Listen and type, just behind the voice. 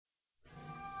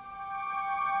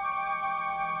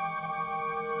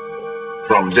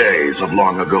From days of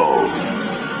long ago.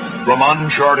 From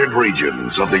uncharted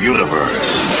regions of the universe.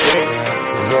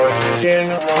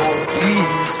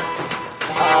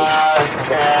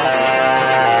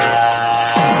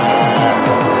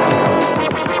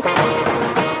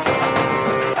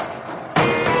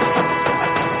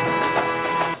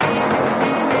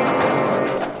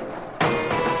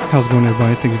 How's it going,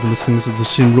 everybody? Thank you for listening. This is the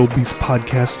Shinro Beats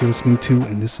podcast you're listening to,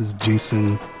 and this is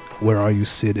Jason. Where are you,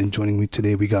 Sid? And joining me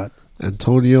today, we got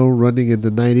Antonio running in the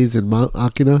 90s in Mount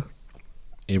Akina.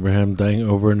 Abraham dying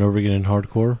over and over again in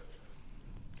hardcore.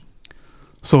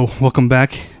 So, welcome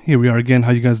back. Here we are again.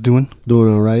 How you guys doing?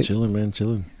 Doing all right. Chilling, man,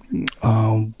 chilling.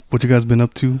 What you guys been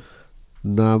up to?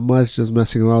 Not much, just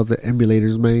messing around with the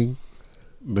emulators, man.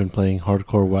 Been playing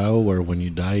hardcore WoW, where when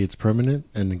you die, it's permanent,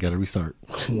 and you gotta restart.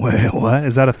 Wait, what?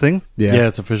 Is that a thing? Yeah,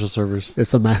 it's official servers.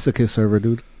 It's a masochist server,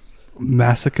 dude.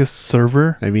 Masochist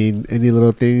server? I mean, any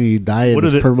little thing, you die and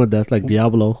it's permadeath, like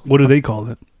Diablo. What do they call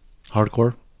it?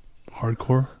 Hardcore.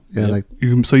 Hardcore? Yeah,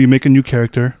 Yep. So you make a new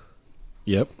character.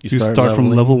 Yep. You start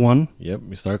from level 1. Yep.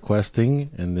 You start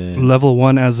questing, and then Level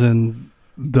 1 as in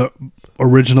the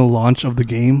original launch of the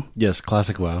game? yes,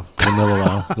 classic WoW, vanilla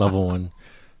WoW, level 1.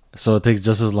 So it takes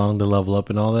just as long to level up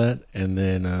and all that, and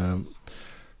then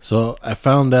so I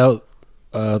found out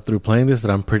through playing this that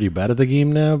I'm pretty bad at the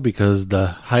game now, because the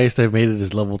highest I've made it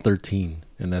is level 13,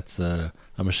 and that's I'm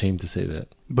ashamed to say that.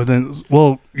 But then,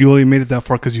 well, you only made it that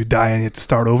far because you die and you have to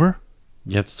start over?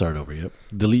 You have to start over, yep.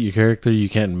 Delete your character, you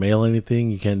can't mail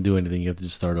anything, you can't do anything, you have to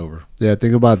just start over. Yeah,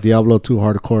 think about Diablo 2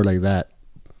 hardcore like that.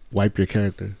 Wipe your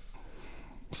character.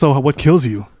 So what kills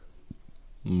you?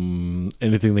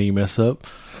 Anything that you mess up.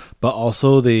 But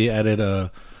also they added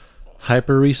a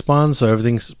hyper respawn, so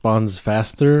everything spawns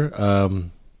faster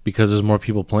because there's more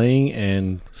people playing,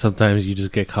 and sometimes you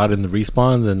just get caught in the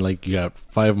respawns and like you got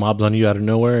 5 mobs on you out of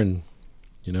nowhere, and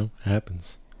you know, it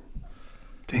happens.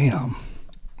 Damn.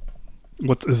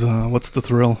 What's the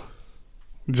thrill?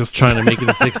 Just Trying to make it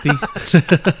to 60.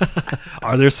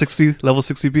 Are there level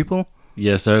 60 people?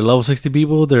 Yes, there are level 60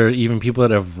 people. There are even people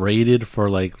that have raided for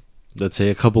like, let's say,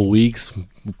 a couple weeks,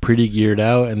 pretty geared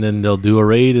out, and then they'll do a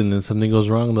raid, and then something goes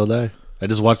wrong, they'll die. I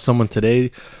just watched someone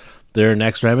today. They're in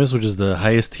Extremis, which is the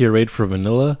highest tier raid for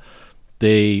vanilla.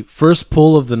 They first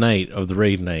pull of the night, of the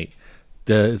raid night.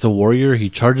 It's a warrior. He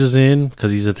charges in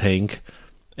because he's a tank,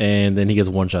 and then he gets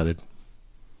one-shotted.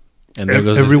 And there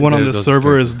goes everyone on the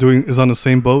server is on the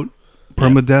same boat.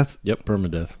 Permadeath. Yep,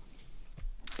 permadeath.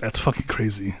 That's fucking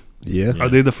crazy. Yeah. Are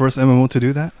they the first MMO to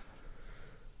do that?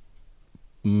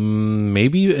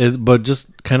 Maybe, but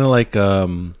just kind of like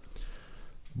when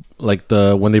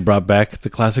they brought back the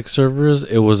classic servers,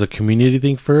 it was a community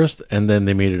thing first, and then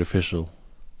they made it official.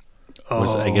 Which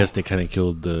I guess they kind of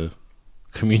killed the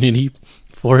community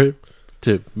for it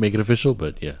to make it official,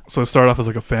 but yeah. So it started off as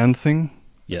like a fan thing?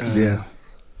 Yes. Yeah.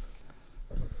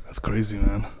 That's crazy,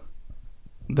 man.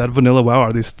 That vanilla WoW,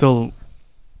 are they still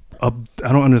up?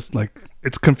 I don't understand. Like,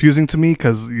 it's confusing to me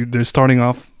because they're starting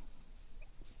off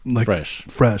like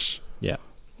fresh. Yeah.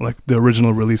 Like the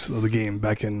original release of the game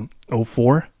back in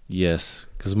 2004. Yes,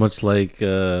 because much like,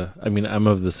 I mean, I'm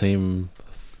of the same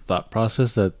thought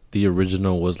process that the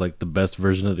original was like the best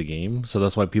version of the game, so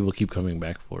that's why people keep coming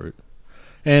back for it.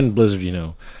 And Blizzard, you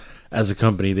know, as a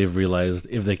company, they've realized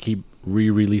if they keep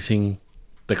re-releasing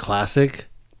the classic,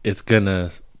 it's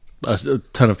gonna, a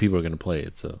ton of people are gonna play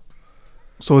it. So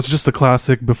it's just a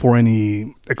classic before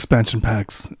any expansion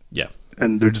packs. Yeah.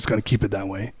 And they're just gonna keep it that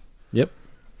way. Yep.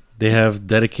 They have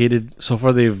dedicated, so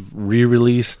far they've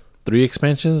re-released 3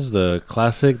 expansions, the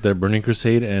Classic, the Burning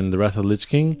Crusade, and the Wrath of the Lich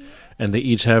King, and they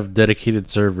each have dedicated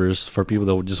servers for people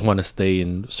that would just want to stay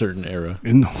in a certain era.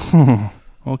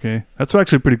 Okay. That's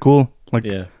actually pretty cool. Like,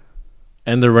 yeah.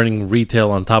 And they're running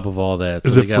retail on top of all that.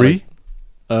 Is it free?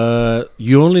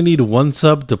 You only need 1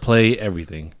 sub to play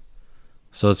everything.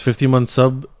 So it's 15-month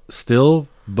sub still,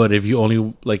 but if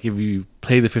you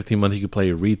play the 15 months, you can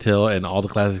play retail and all the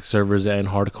classic servers and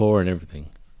hardcore and everything.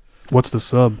 What's the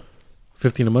sub?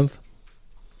 $15 a month,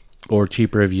 or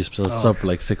cheaper if you sub for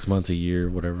like 6 months, a year,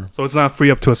 whatever. So it's not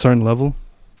free up to a certain level?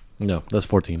 No, that's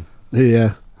 14.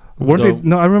 Yeah.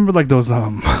 No, I remember like those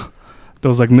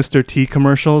like Mr. T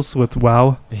commercials with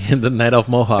WoW. In the Night Elf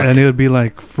Mohawk. And it would be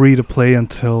like free to play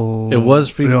until... It was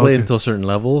free to play until a certain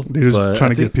level. They're just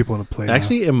trying to get people to play.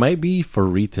 Actually, it might be for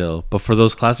retail, but for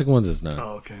those classic ones, it's not.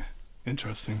 Oh, okay.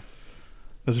 Interesting.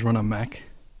 Does it run on Mac?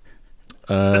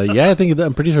 Yeah,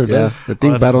 I'm pretty sure it does. I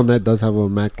think Battle.net does have a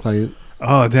Mac client.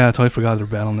 Oh, yeah, I totally forgot their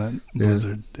Battle.net.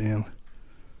 Blizzard, damn.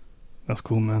 That's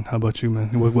cool, man. How about you,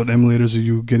 man? What emulators are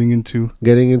you getting into?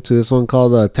 Getting into this one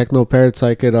called Techno Parrots.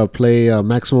 I could play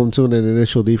Maximum Tune and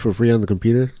Initial D for free on the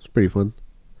computer. It's pretty fun.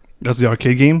 That's the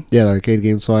arcade game? Yeah, the arcade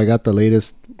game. So I got the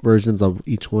latest versions of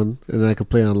each one, and I could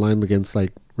play online against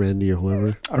like Randy or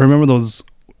whoever. I remember those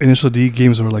Initial D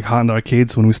games were like hot in the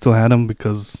arcades when we still had them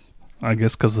because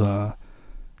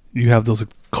you have those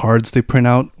cards they print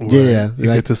out. Yeah. You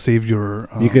get to save your...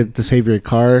 you get to save your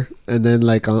car, and then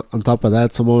like on top of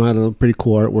that, someone had a pretty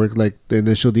cool artwork. Like the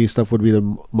Initial D stuff would be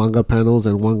the manga panels,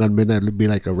 and One Gun Midnight would be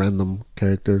like a random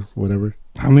character, whatever.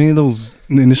 How many of those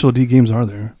Initial D games are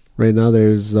there? Right now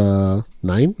there's 9.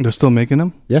 They're still making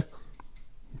them? Yeah.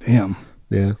 Damn.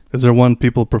 Yeah. Is there one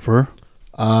people prefer?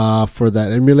 For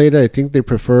that emulator, I think they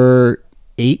prefer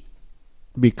 8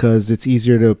 because it's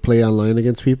easier to play online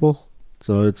against people.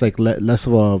 So it's like less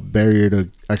of a barrier to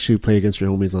actually play against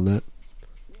your homies on that.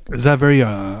 Is that very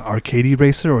arcadey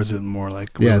racer, or is it more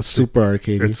like realistic? It's super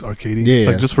arcadey. It's arcadey?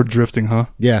 Yeah. Like just for drifting, huh?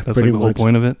 Yeah, that's like the whole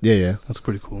point of it? Yeah. That's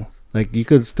pretty cool. Like you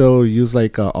could still use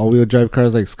like all-wheel drive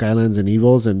cars like Skylines and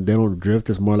Evos, and they don't drift.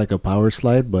 It's more like a power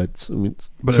slide, but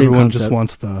but everyone just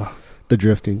wants the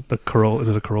drifting. The Corolla. Is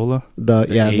it a Corolla? The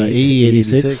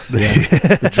AE86. Yeah.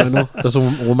 The Treno. That's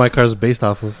what my car is based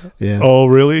off of. Yeah. Oh,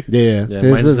 really? Yeah.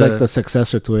 This is like the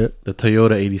successor to it. The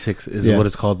Toyota 86 is what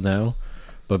it's called now.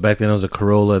 But back then it was a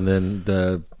Corolla, and then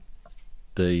the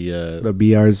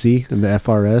BRZ and the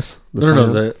FRS.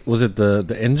 No. Was it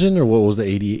the engine, or what was the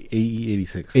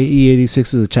AE86? AE86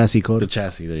 is the chassis code. The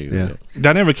chassis. There you go. Yeah.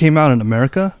 That never came out in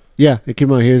America? Yeah, it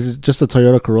came out here. It's just a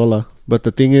Toyota Corolla. But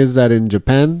the thing is that in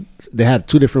Japan, they had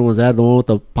 2 different ones. They had the one with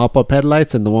the pop-up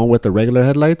headlights and the one with the regular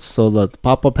headlights. So the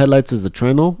pop-up headlights is the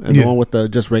Treno, and the one with the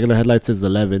just regular headlights is the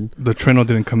Levin. The Treno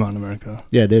didn't come out in America.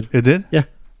 Yeah, it did. It did? Yeah.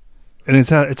 And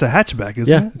it's a hatchback, isn't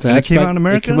it? Yeah, it's a hatchback. It came out in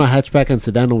America? It came out hatchback and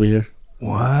sedan over here.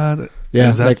 What?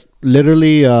 Yeah, like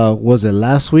literally, was it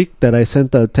last week that I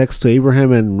sent a text to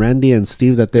Abraham and Randy and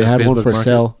Steve that they had Facebook one for market.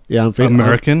 sale? Yeah, on Facebook.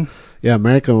 American? Yeah,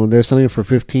 American one. They're selling it for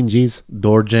 15 G's.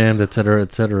 Door jammed, etc.,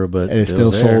 but and it's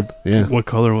still sold. Yeah. What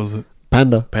color was it?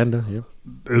 Panda. Yeah.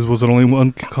 Was it only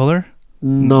one color?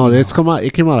 No, it's come out.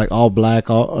 It came out like all black,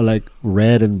 all like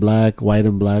red and black, white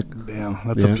and black. Damn,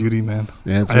 that's a beauty, man.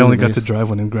 Yeah, it's I only nice. got to drive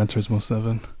one in Gran Turismo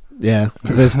 7. Yeah,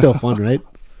 but it's still fun, right?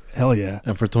 Hell yeah.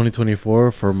 And for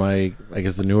 2024, for my, I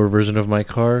guess the newer version of my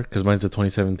car, because mine's a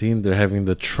 2017, they're having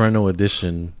the Treno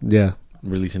edition. Yeah.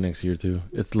 Releasing next year too.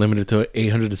 It's limited to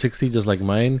 860, just like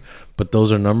mine, but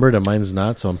those are numbered and mine's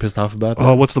not, so I'm pissed off about that.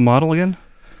 Oh, what's the model again?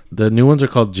 The new ones are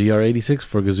called GR86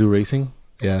 for Gazoo Racing.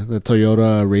 Yeah, the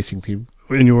Toyota racing team.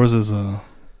 And yours is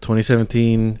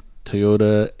 2017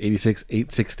 Toyota 86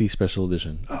 860 Special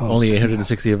Edition. Only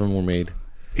 860 of them were made.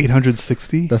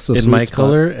 860? That's the in sweet my spot.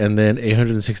 color, and then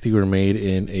 860 were made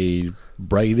in a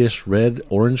brightish red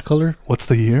orange color. What's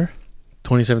the year?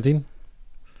 2017.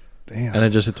 Damn. And I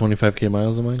just hit 25k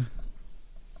miles on mine.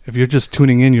 If you're just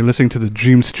tuning in, you're listening to the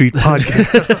Dream Street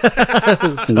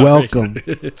podcast. Welcome.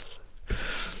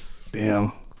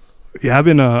 Damn. Yeah, I've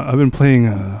been playing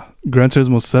Gran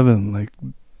Turismo 7 like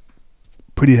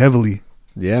pretty heavily.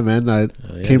 Yeah, man. I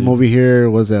came over here,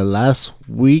 was it last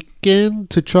weekend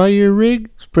to try your rig?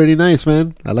 It's pretty nice,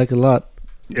 man. I like it a lot.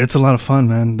 It's a lot of fun,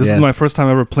 man. This is my first time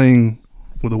ever playing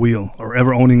with a wheel or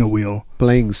ever owning a wheel.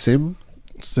 Playing sim,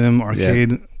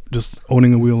 arcade, just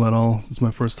owning a wheel at all. It's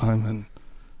my first time, and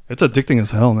it's addicting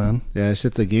as hell, man. Yeah,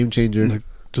 shit's a game changer. Like,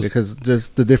 because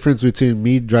just the difference between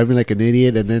me driving like an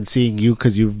idiot and then seeing you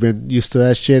because you've been used to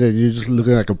that shit and you're just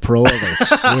looking like a pro. Like,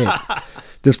 shit.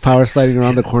 Just power sliding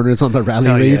around the corners on the rally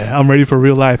race. Yeah, I'm ready for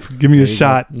real life. Give me a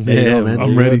shot. Yeah, man.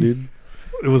 I'm ready, dude.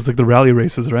 It was like the rally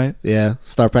races, right? Yeah.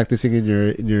 Start practicing in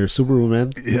your Subaru,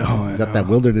 man. Yeah, got that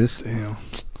wilderness. Damn.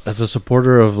 As a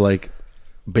supporter of like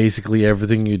basically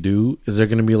everything you do, is there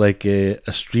going to be like a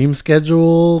stream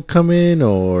schedule come in,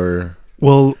 or?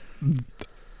 Well,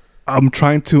 I'm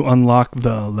trying to unlock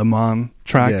the Le Mans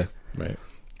track. Yeah. Right.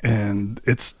 And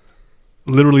it's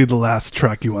literally the last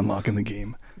track you unlock in the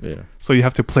game. Yeah. So you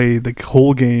have to play the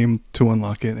whole game to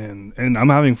unlock it, and I'm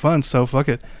having fun, so fuck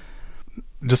it.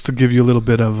 Just to give you a little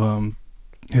bit of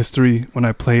history, when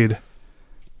I played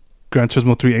Gran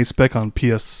Turismo 3 A-Spec on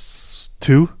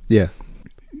PS2, yeah,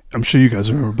 I'm sure you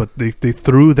guys remember, but they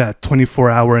threw that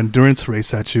 24-hour endurance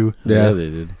race at you. Yeah,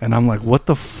 they did. And I'm like, what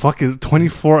the fuck is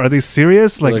 24? Are they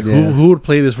serious? Like who would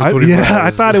play this for 24 hours? I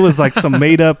thought it was like some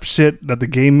made-up shit that the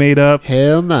game made up.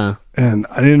 Hell nah. And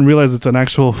I didn't realize it's an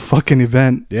actual fucking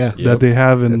event that they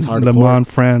have in Le Mans,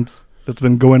 France, that's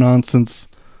been going on since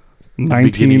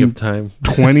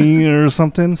 1920 or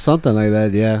something. Something like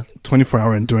that, yeah.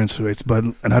 24-hour endurance race.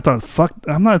 And I thought, fuck,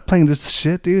 I'm not playing this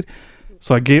shit, dude.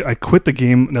 So I quit the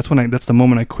game. That's the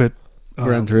moment I quit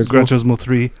Gran Turismo. Gran Turismo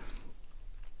 3.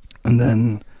 And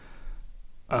then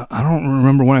I don't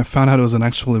remember when I found out it was an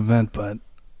actual event, but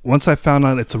once I found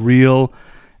out it's real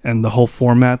and the whole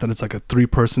format that it's like a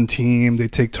 3-person team, they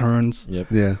take turns. Yep.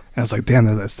 Yeah. And I was like, damn,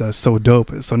 that's so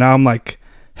dope. So now I'm like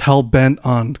hell bent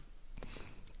on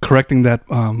correcting that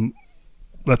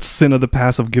sin of the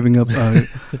past of giving up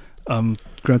Gran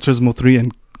Turismo 3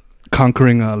 and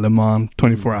conquering Le Mans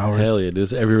 24 hours. Hell yeah,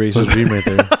 this is every racer's dream right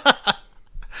there.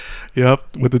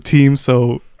 Yep, with the team.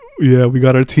 So yeah, we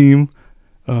got our team.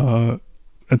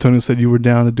 Antonio said you were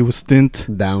down to do a stint.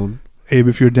 Down. Abe,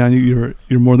 if you're down, you're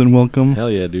more than welcome. Hell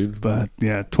yeah, dude. But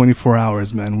yeah, 24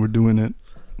 hours, man. We're doing it.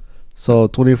 So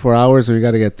 24 hours, and we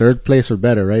got to get third place or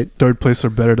better, right? Third place or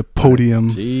better to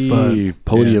podium. Gee,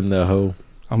 podium the hoe.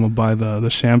 I'm gonna buy the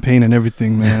champagne and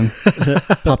everything, man.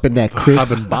 Popping that Chris.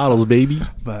 Popping bottles, baby.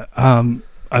 But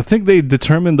I think they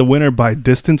determined the winner by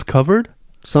distance covered,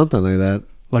 Something like that.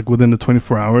 like within the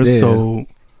 24 hours. Yeah. So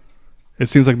it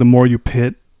seems like the more you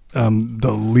pit,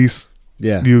 the least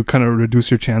Yeah. you kind of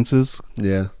reduce your chances.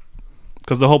 Yeah.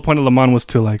 Because the whole point of Le Mans was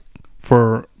to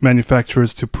for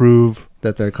manufacturers to prove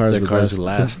That their cars Their are cars best. will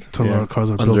last. our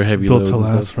cars are Under heavy built to load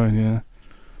and last, stuff. right? Yeah.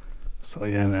 So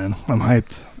yeah, man, I'm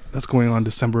hyped. That's going on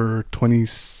December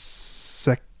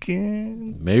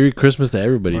 22nd. Merry Christmas to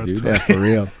everybody, Or dude. Yeah, for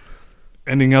real.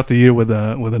 Ending out the year with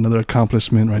another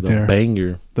accomplishment right The there.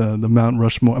 banger. The Mount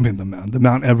Rushmore. I mean the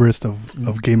Mount Everest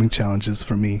of gaming challenges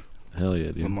for me. Hell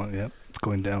yeah, dude. Yeah, it's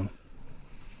going down.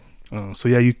 So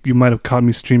yeah, you might have caught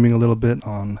me streaming a little bit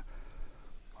on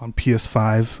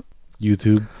PS5.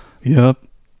 YouTube. Yep.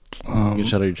 You can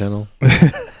shout out your channel.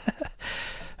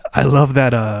 I love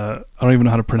that. I don't even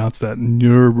know how to pronounce that.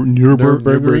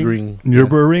 Nürburgring?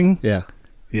 Nürburgring. Yeah.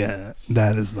 Yeah,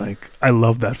 that is like I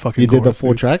love that fucking. You did the course, full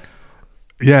dude. track?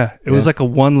 Yeah, it was Yeah. like a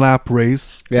 1-lap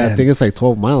race. Yeah, I and, think it's like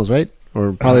 12 miles, right?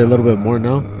 Or probably a little bit more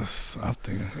now. I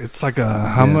think it's like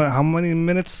how many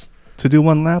minutes to do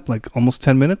 1 lap? Like almost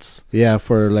 10 minutes. Yeah,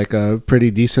 for like a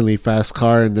pretty decently fast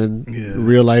car, and then Yeah.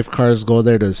 real life cars go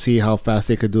there to see how fast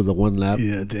they could do the 1 lap.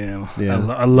 Yeah, damn. Yeah.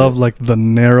 I love like the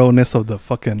narrowness of the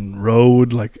fucking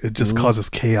road. Like it just causes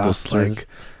chaos. Those turns. Like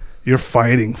you're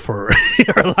fighting for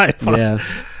your life. Yeah.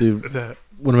 Dude,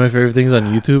 one of my favorite things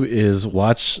on YouTube is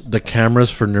watch the cameras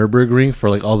for Nürburgring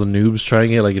for like all the noobs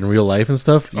trying it like in real life and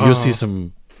stuff. You'll see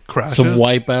some Crashes.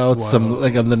 wipeouts, Wow. some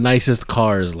like on the nicest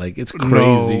cars. Like it's No.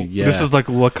 crazy. Yeah. This is like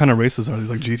what kind of races are these?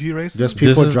 Like GT races? Just This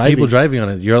people is driving. people driving on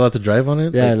it. You're allowed to drive on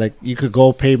it. Yeah, like you could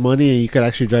go pay money and you could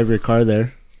actually drive your car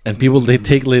there. And people, they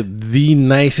take like the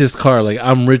nicest car. Like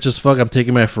I'm rich as fuck. I'm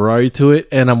taking my Ferrari to it,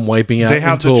 and I'm wiping out They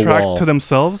have into the a track wall. to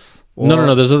themselves,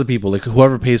 No. There's other people. Like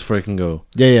whoever pays for it can go.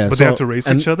 Yeah. but So they have to race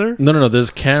and- each other. No. There's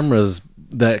cameras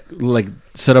that like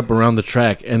set up around the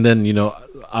track, and then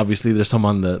obviously there's some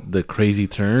on the crazy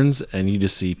turns, and you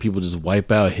just see people just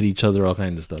wipe out, hit each other, all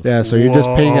kinds of stuff. yeah, so you're just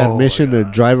paying Whoa, admission to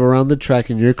yeah. drive around the track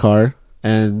in your car,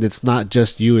 and it's not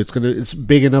just you. It's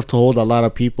big enough to hold a lot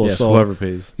of people. Yes, so whoever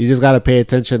pays. you just got to pay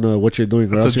attention to what you're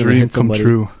doing. or else That's a you're gonna dream hit come somebody.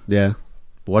 true. Yeah,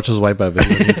 Watch those wipeout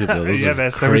videos on YouTube. Though. Those Yeah, are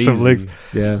man, send me some crazy. links.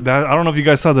 yeah. That, I don't know if you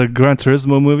guys saw the Gran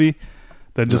Turismo movie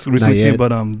that just Not recently came, yet. but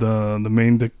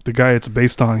the guy it's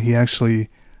based on, he actually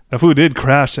that fool did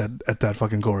crash at that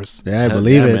fucking course. Yeah, I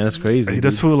believe it. Man, that's crazy.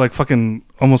 This dude. fool like fucking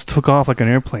almost took off like an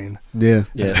airplane. Yeah,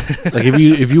 Yeah, like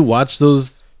if you watch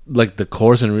those, like the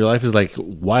course in real life is like,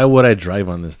 why would I drive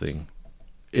on this thing?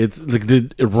 It's like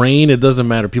the rain. It doesn't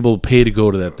matter. People pay to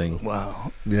go to that thing.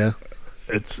 Wow, yeah.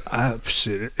 it's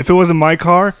shit. If it wasn't my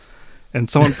car, and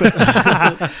someone, if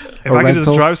I could rental.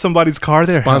 just drive somebody's car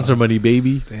there, Sponsor money,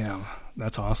 baby. damn,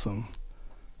 that's awesome.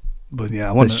 But yeah, I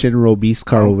The want to. Shinro Beast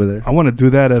car over there. I want to do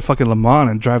that at fucking Le Mans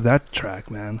and drive that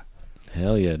track, man.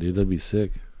 Hell yeah, dude. That'd be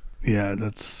sick. Yeah,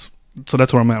 that's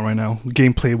where I'm at right now.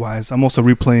 Gameplay wise, I'm also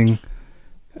replaying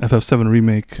FF7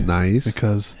 Remake Nice.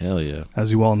 because, Hell yeah.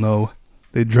 as you all know,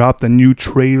 they dropped a new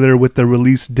trailer with the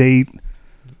release date,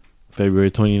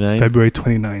 February 29th. February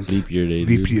 29th, Leap year day.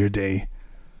 leap dude. year day.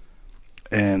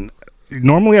 And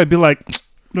normally I'd be like,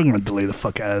 they're gonna delay the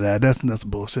fuck out of that. That's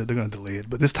bullshit. They're gonna delay it.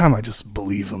 But this time I just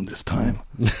believe them. This time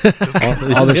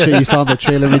all the shit you saw in the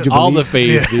trailer made you All the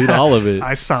believe. phase, dude. All of it.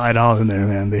 I saw it all in there,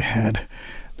 man. They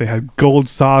had Gold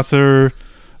Saucer,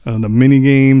 the mini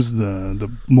games, the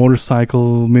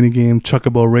motorcycle mini game,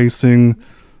 Chuckable Racing,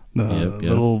 the Yep.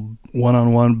 little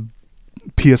one-on-one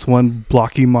PS1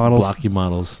 blocky model Blocky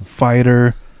models.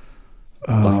 fighter,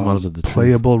 Blocky models of the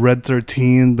playable Red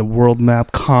 13, the world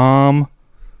map, Calm.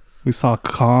 We saw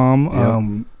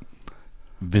Calm,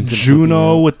 Vintage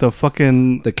Juno looking with the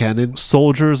fucking The cannon.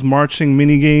 soldiers marching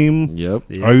mini game. at- Yep.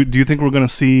 Yeah. Do you think we're gonna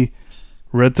see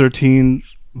Red 13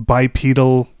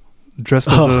 bipedal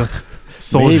dressed as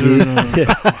soldier.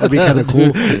 That'd be kind of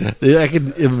cool. Yeah, I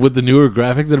could with the newer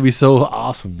graphics. That'd be so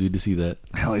awesome, dude, to see that.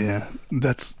 Hell yeah,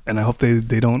 and I hope they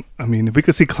don't. I mean, if we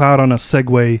could see Cloud on a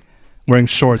Segway wearing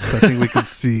shorts, I think we could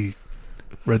see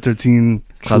Red 13.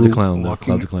 Cloud's a clown. Walking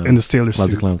Cloud's a clown. in the Sailor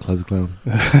Cloud's suit. a clown. Cloud's a clown.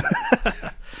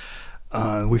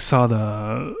 We saw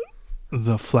the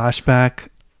flashback.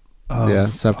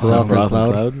 Sephiroth and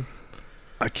Cloud.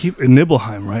 I keep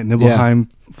Nibelheim, right? Nibelheim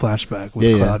flashback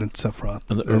with Cloud and Sephiroth.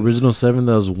 And the original 7,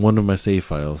 that was one of my save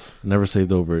files. Never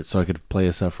saved over it, so I could play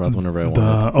as Sephiroth whenever I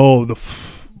wanted.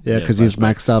 Because he's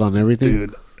maxed out on everything.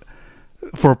 Dude,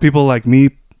 for people like me,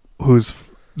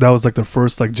 that was like their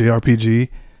first like JRPG,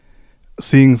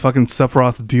 seeing fucking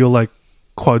Sephiroth deal like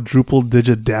quadruple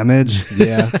digit damage.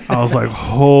 Yeah, I was like,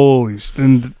 holy!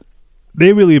 And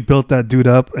they really built that dude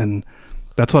up, and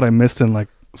that's what I missed in like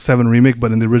 7 Remake.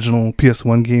 But in the original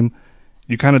PS1 game,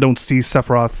 you kind of don't see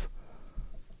Sephiroth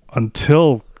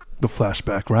until the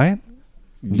flashback, right?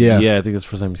 Yeah, I think that's the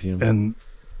first time you see him.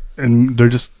 And they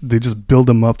just build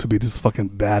him up to be this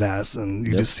fucking badass, and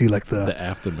you just see like the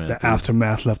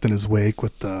aftermath left in his wake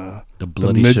with the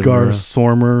bloody Midgar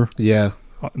Sormer,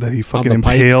 that he fucking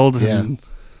impaled, and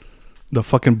the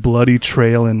fucking bloody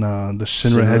trail in the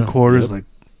Shinra headquarters. Like,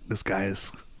 this guy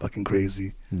is fucking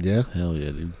crazy. Yeah, hell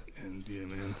yeah, dude. And yeah,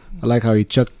 man, I like how he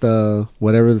chucked the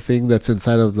thing that's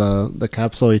inside of the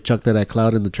capsule. He chucked it at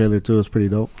Cloud in the trailer too. It was pretty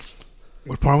dope.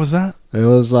 What part was that? It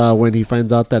was when he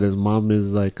finds out that his mom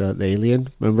is like the alien.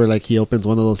 Remember, like he opens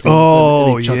one of those things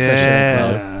and he chucks that shit at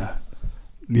Cloud.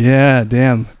 Yeah,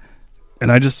 damn.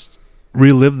 And I just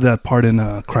relived that part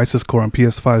in Crisis Core on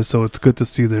PS5, so it's good to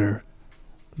see they're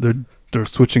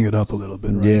switching it up a little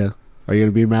bit, right? Yeah. Are you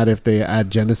gonna be mad if they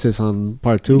add Genesis on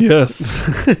part 2? Yes.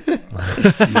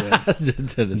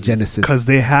 Genesis. Because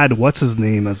they had what's his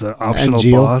name as an optional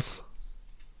boss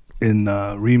in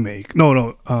Remake.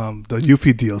 No, the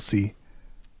Yuffie DLC.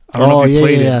 I don't know if you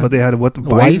played it, but they had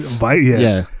Vice?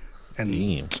 Yeah. And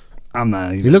damn. I'm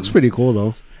not even. He looks pretty cool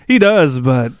though. He does,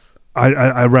 but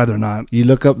I'd rather not. You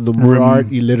look up Nomura art,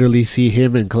 you literally see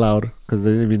him and Cloud. Because,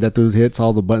 I mean, that dude hits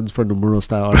all the buttons for Nomura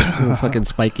style art. Fucking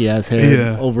spiky ass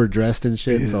hair, overdressed and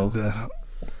shit. So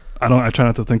I try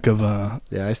not to think of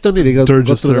I still need to go through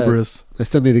that. I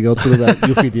still need to go through that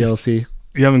Yuffie DLC.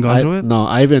 You haven't gone through it? No,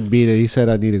 I haven't beat it. He said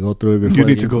I need to go through it before. You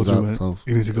need to go through it. So.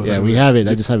 You need to go through it. Yeah, we have it.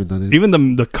 I just haven't done it. Even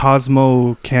the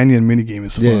Cosmo Canyon minigame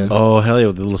is fun. Yeah. Oh, hell yeah,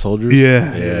 with the little soldiers?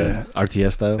 Yeah.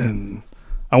 RTS style. And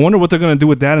I wonder what they're going to do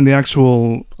with that in the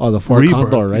actual the Fort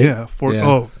Rebirth. Condor, right? Yeah.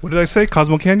 Oh, what did I say?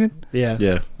 Cosmo Canyon? Yeah.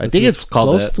 Yeah. I think it's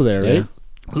close to there, right?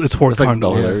 Yeah. It's Fort Condor.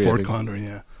 Like Fort Condor,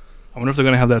 yeah. I wonder if they're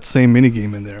going to have that same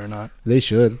minigame in there or not. They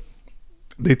should.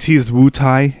 They teased Wu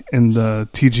Tai in the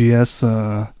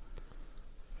TGS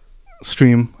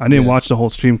stream. I didn't watch the whole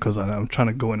stream because I'm trying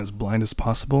to go in as blind as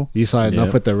possible. You saw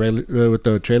enough with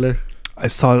the trailer? I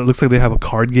saw it looks like they have a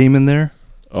card game in there.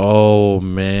 Oh,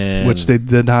 man. Which they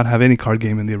did not have any card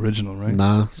game in the original, right?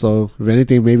 Nah. So, if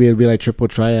anything, maybe it'd be like Triple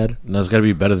Triad. No, it's got to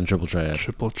be better than Triple Triad.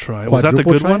 Triple Triad. Was that the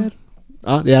good Triad?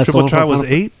 one? Yeah. Triple Triad was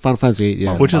 8? Final Fantasy 8,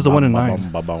 yeah. Which is the one in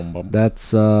 9?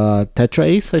 That's Tetra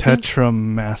Ace, I think? Tetra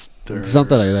Master.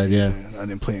 Something like that, yeah. I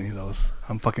didn't play any of those.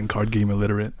 I'm fucking card game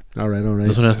illiterate. All right.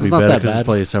 This one has to be better because it's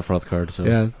probably a Sephiroth card. So.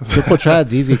 Yeah. Triple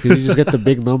Triad's easy because you just get the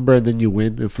big number and then you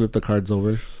win and flip the cards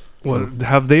over. Well,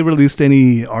 have they released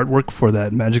any artwork for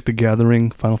that Magic the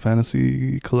Gathering Final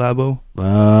Fantasy collabo?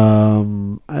 I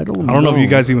don't know. I don't know if you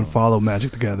guys even follow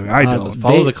Magic the Gathering. I don't.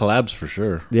 Follow the collabs for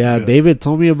sure. Yeah, David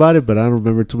told me about it, but I don't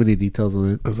remember too many details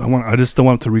on it. Because I just don't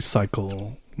want to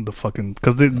recycle the fucking...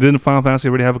 Because didn't Final Fantasy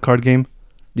already have a card game?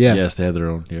 Yeah. Yes, they have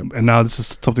their own. Yep. And now this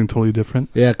is something totally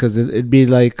different? Yeah, because it'd be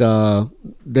like...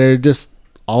 they're just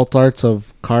alt arts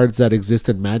of cards that exist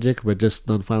in Magic, but just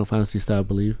non-Final Fantasy style, I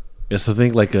believe. Yeah, so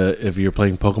think like if you're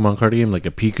playing Pokemon card game, like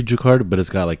a Pikachu card, but it's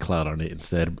got like Cloud on it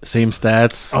instead. Same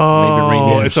stats.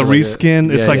 Oh, it's a reskin.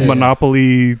 It's like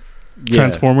Monopoly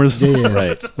Transformers. Yeah.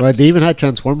 Right. Well, they even had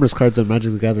Transformers cards in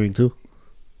Magic the Gathering too.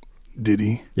 Did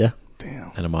he? Yeah.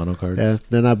 Damn. And a mono cards. Yeah.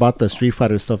 Then I bought the Street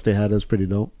Fighter stuff they had. It was pretty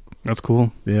dope. That's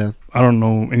cool. Yeah. I don't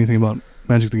know anything about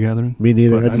Magic the Gathering. Me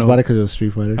neither. I just bought it because it was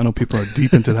Street Fighter. I know people are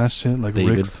deep into that shit. Like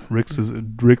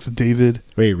Rick's David.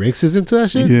 Wait, Rick's is into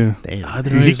that shit? Yeah.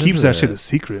 Damn. He keeps that shit a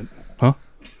secret. Huh?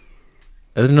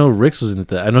 I didn't know Rick's was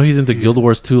into that. I know he's into Guild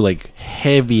Wars 2, like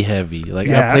heavy. Like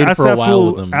I played for a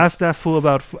while with him. Ask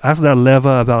that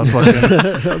Leva about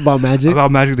fucking about Magic?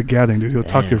 About Magic the Gathering, dude. He'll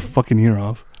talk your fucking ear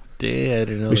off. Damn, I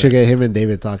didn't know we should get him and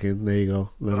David talking. There you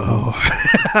go.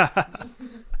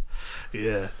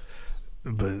 Yeah.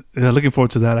 But looking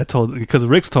forward to that. Because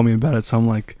Rick's told me about it, so I'm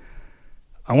like,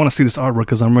 I want to see this artwork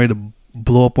because I'm ready to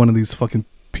blow up one of these fucking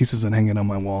pieces and hang it on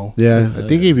my wall. Yeah, I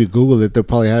think if you Google it, they'll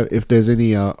probably have, if there's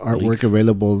any artwork Leaks.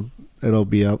 available, it'll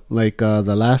be up. Like the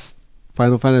last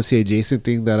Final Fantasy adjacent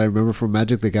thing that I remember from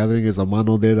Magic the Gathering is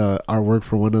Amano did artwork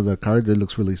for one of the cards. It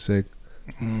looks really sick.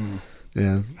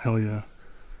 Yeah. Hell yeah.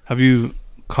 Have you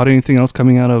caught anything else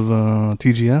coming out of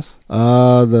TGS?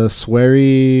 The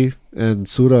Swery and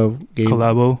Suda game.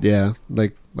 Collabo? Yeah,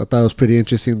 like I thought it was pretty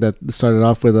interesting that it started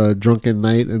off with a drunken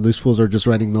night and these fools are just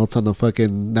writing notes on a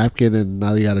fucking napkin and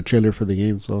now you got a trailer for the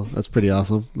game. So that's pretty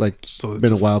awesome. Like, So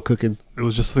been a while cooking. It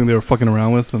was just something they were fucking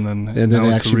around with, and then And then now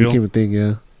it it's actually real. became a thing,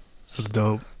 yeah. It's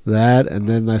dope. That, and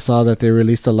then I saw that they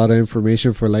released a lot of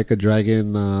information for Like a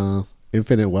Dragon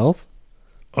Infinite Wealth.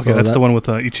 Okay, So that's that- the one with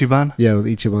Ichiban. Yeah, with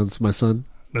Ichiban's my son.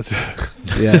 That's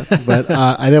Yeah, but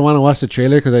I didn't want to watch the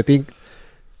trailer because I think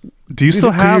Do you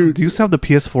still Could have you- Do you still have the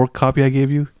PS4 copy I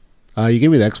gave you? you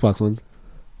gave me the Xbox one.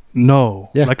 No.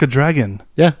 Yeah. Like a Dragon.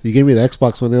 Yeah, you gave me the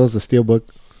Xbox one. It was the Steelbook.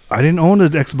 I didn't own the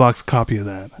Xbox copy of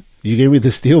that. You gave me the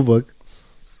Steelbook.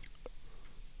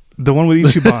 The one with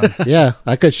Ichiban. Yeah,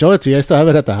 I could show it to you. I still have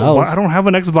it at the house. Well, I don't have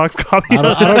an Xbox copy. I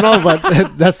don't know,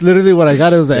 but that's literally what I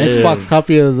got. It was the Yeah. Xbox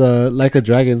copy of the Like a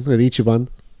Dragon with Ichiban.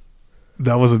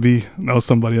 That wasn't me. That was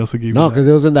somebody else who gave No, me because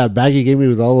it was in that bag you gave me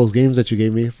with all those games that you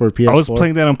gave me for PS4. that. I was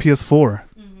playing that on PS4.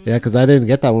 Yeah, because I didn't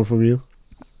get that one from you.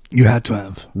 You had to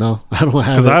have. No, I don't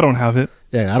have Because it. I don't have it.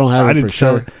 Yeah, I don't have I it didn't for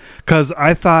sell sure. it. Because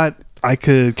I thought I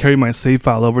could carry my save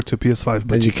file over to PS5, but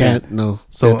But you can't. No. You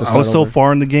So have to I was start so over.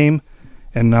 far in the game,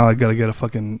 and now I gotta get a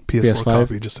fucking PS4 PS5?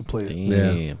 copy just to play it.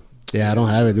 Damn. Yeah, I don't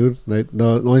have it, dude. Like, the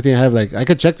only thing I have, like, I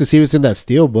could check to see if it's in that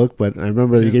Steelbook, but I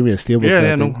remember you gave me a Steelbook. Yeah, for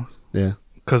yeah, that thing. no. Yeah.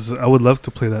 Because I would love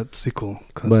to play that sequel.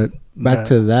 'cause But back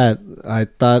to that, I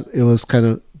thought it was kind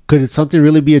of. Could something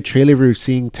really be a trailer if you're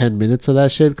seeing 10 minutes of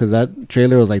that shit? Because that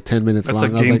trailer was like 10 minutes that's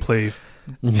long. a I was like, gameplay.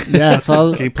 yeah, it's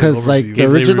all Gameplay because like overview. the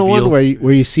Gameplay original one reveal.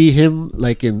 where you see him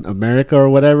like in America or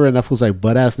whatever, and that was like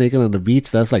butt ass naked on the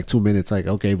beach. That's like 2 minutes. Like,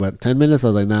 okay, but 10 minutes, I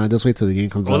was like, nah, just wait till the game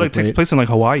comes Well, out. it and play takes it. place in like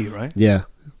Hawaii, right? Yeah,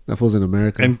 that was in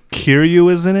America. And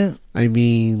Kiryu is in it. I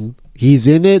mean, he's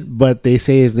in it, but they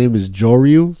say his name is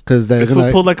Joryu because they're This fool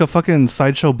gonna. pulled like a fucking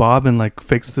sideshow Bob and like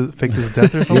faked his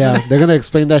death or something. Yeah, they're gonna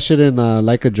explain that shit in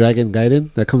Like a Dragon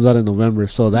Gaiden that comes out in November.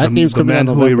 So that game's the coming out man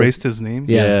in who November. erased his name.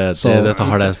 Yeah, so that's a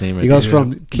hard ass name. He goes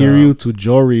from Kiryu to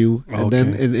Joryu, and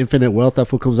then Okay. in Infinite Wealth, that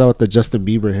fool comes out with the Justin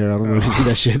Bieber hair. I don't know if you see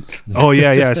that shit. Oh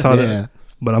yeah, I saw Yeah. that.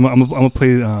 But I'm gonna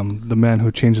play the man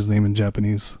who changed his name in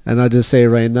Japanese. And I'll just say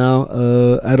right now,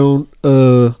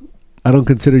 I don't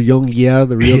consider Young Yeah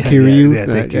the real Kiryu. yeah,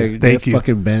 thank you. I Thank get you.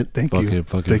 fucking bent. Thank Fuck you, it,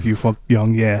 fuck it. thank you, fuck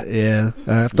young, yeah. Yeah.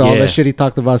 After all Yeah. that shit he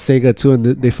talked about Sega too, and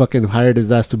they fucking hired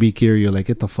his ass to be Kiryu. Like,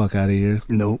 get the fuck out of here.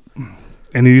 Nope.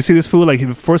 And did you see this fool? Like,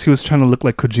 first he was trying to look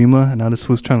like Kojima, and now this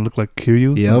fool's trying to look like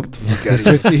Kiryu. Yep. Like, get the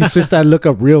fuck outta here. He switched that look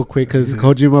up real quick because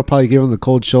Kojima probably gave him the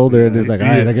cold shoulder, and he's like, all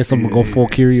right, I guess I'm gonna go full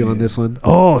Kiryu on this one.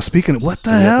 Oh, speaking of what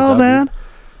the hell, man?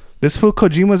 This fool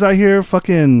Kojima's out here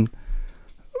fucking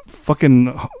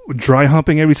dry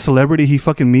humping every celebrity he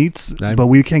fucking meets, but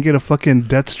we can't get a fucking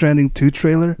Death Stranding 2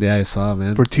 trailer Yeah, I saw,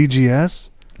 man. for TGS.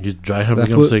 He's dry humping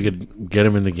That him fool- so you could get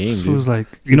him in the game, This dude. fool's like,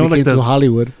 He like came to this,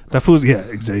 Hollywood. that fool's, yeah,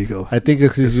 there you go. I think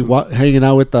it's 'cause he's hanging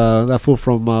out with that fool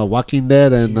from Walking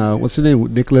Dead and what's his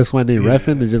name? Nicholas Winding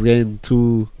Refn. They're just getting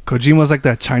too. Kojima's like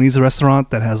that Chinese restaurant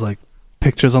that has like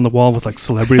pictures on the wall with like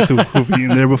celebrities who've eaten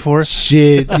there before.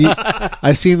 Shit.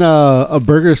 I seen a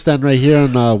burger stand right here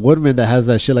on Woodman that has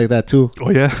that shit like that too.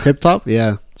 Oh yeah, Tip Top?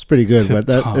 Yeah. It's pretty good. Tip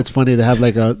But Top. it's funny to have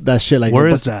like that shit like where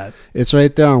a is bunch- that? It's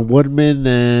right there on Woodman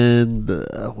and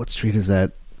what street is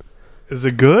that? Is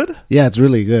it good? Yeah, it's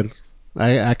really good.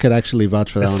 I could actually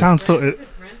vouch for that It one. sounds so. Is it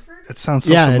Brentford? It sounds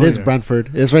so. Yeah, familiar. it is Brantford.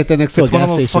 It's right there next to It's a one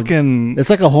gas of those station. fucking It's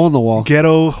like a hole in the wall.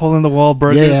 ghetto hole in the wall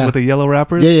burgers Yeah. with the yellow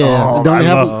wrappers. Yeah, yeah. Oh, They only I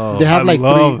have- love- they have I like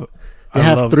love- three. I They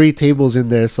have love- 3 tables in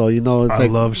there, so you know it's I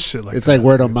like love shit like it's that, like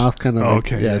word of dude. mouth kind of.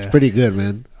 Okay, Yeah, it's yeah. pretty good,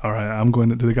 man. All right, I'm going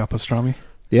to. Do they got pastrami?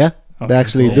 Yeah, Okay, they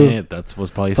actually cool. do. Yeah, that's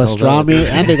what's probably sells out. Pastrami,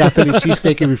 and they got Philly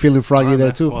cheesesteak if you're feeling froggy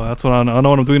there too. Well, that's what I know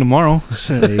what I'm doing tomorrow.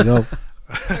 Shit. There you go.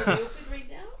 Are they open right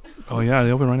now? Oh yeah,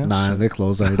 they open right now. Nah, Shit. they're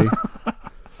closed already.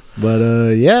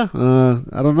 But yeah,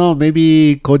 I don't know.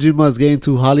 Maybe Kojima's getting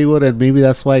to Hollywood, and maybe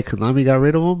that's why Konami got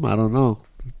rid of him. I don't know.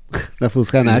 That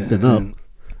fool's kind of acting up.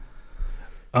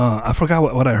 I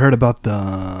forgot what I heard about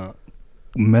the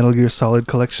Metal Gear Solid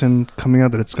collection coming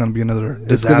out. That it's going to be another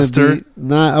It's gonna disaster. be,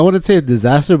 nah, I wouldn't say a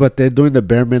disaster, but they're doing the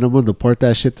bare minimum to port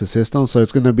that shit to system. So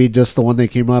it's gonna be just the one that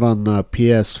came out on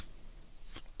PS3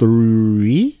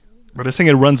 But they're saying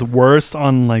it runs worse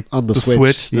on like on the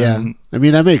Switch. Yeah, than, I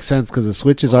mean that makes sense because the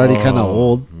Switch is already kind of Oh,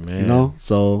 old, you man. know.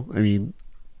 So I mean,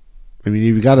 if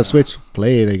you got a Switch,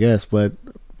 play it, I guess. But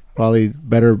Probably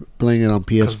better playing it on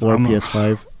PS4,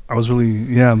 PS5. I was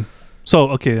really So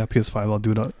PS5. I'll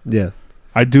do that. Yeah.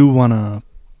 I do want to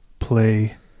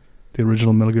play the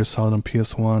original Metal Gear Solid on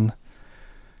PS1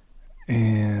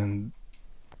 and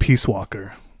Peace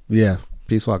Walker. Yeah,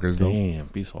 Peace Walker's dope. Damn,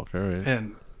 Peace Walker. Right.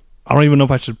 And I don't even know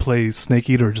if I should play Snake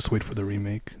Eater or just wait for the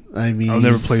remake. I mean, I've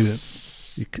never played it.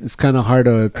 It's kind of hard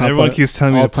to top. Everyone keeps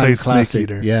telling me to play classic. Snake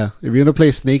Eater. Yeah, if you're gonna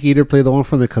play Snake Eater, play the one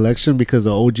from the collection because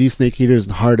the OG Snake Eater is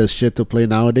hard as shit to play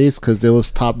nowadays because it was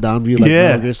top down view like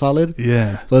Metal Gear Solid.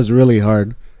 Yeah. So it's really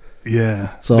hard.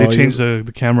 Yeah. So they changed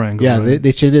the camera angle. Yeah, right?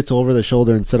 they changed it to over the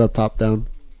shoulder instead of top down.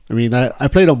 I mean, I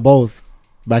played them both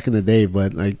back in the day,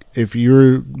 but like if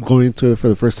you're going to it for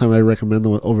the first time, I recommend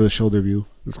the over the shoulder view.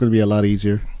 It's gonna be a lot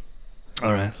easier.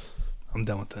 All right, I'm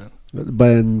done with that.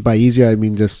 But by easier, I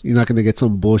mean just you're not gonna get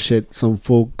some bullshit, some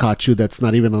full kachu that's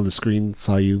not even on the screen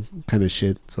saw you kind of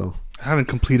shit. So I haven't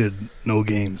completed no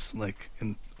games like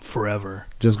in forever.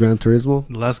 just Gran Turismo,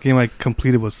 The last game I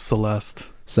completed was Celeste.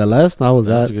 Celeste. How was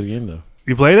That's that? a good game though.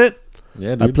 You played it?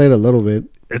 Yeah, I dude. played a little bit.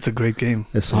 It's a great game.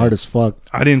 It's hard as fuck.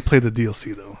 I didn't play the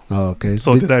DLC though. Oh, okay.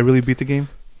 So did I really beat the game?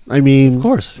 I mean, Of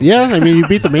course. Yeah, I mean, you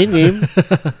beat the main game.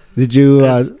 Did you?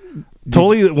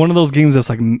 Totally one of those games that's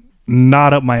like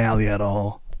not up my alley at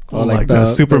all. Oh, like like the the-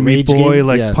 Super the Meat Rage Boy, game?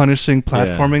 like Yeah. punishing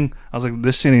platforming. I was like,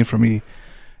 this shit ain't for me.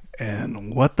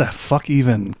 And what the fuck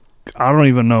even? I don't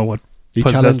even know what You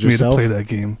possessed challenged me yourself? to play that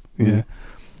game. Mhm. Yeah.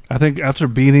 I think after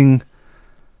beating...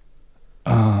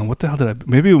 what the hell did I...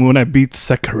 Maybe when I beat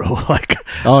Sekiro, like...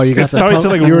 Oh, you got it started to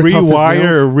like you were tough as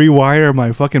nails? rewire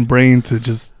my fucking brain to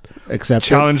just Accept it.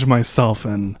 challenge myself.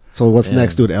 And So what's Yeah.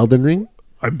 next, dude? Elden Ring.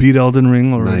 I beat Elden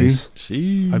Ring already. Nice.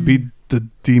 Sheesh. I beat the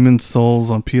Demon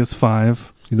Souls on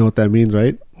PS5. You know what that means,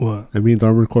 right? What? That means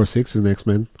Armored Core 6 is next,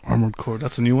 man. Armored Core.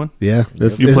 That's a new one? Yeah.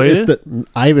 You played it?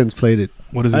 Ivan's played it.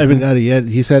 What is it? I haven't got it yet.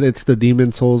 He said it's the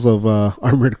Demon Souls of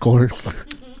Armored Core.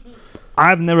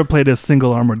 I've never played a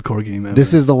single Armored Core game ever.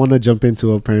 This is the one to jump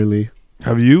into, apparently.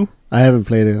 Have you? I haven't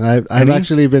played it. I've Any?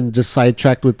 actually been just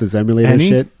sidetracked with this emulator Any?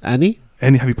 shit. Annie?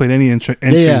 Have you played any entries?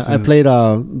 Yeah, I in it? played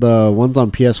the ones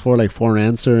on PS4, like For an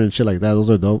Answer and shit like that. Those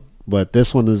are dope. But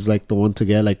this one is like the one to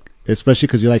get, like, especially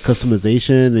because you like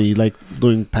customization and you like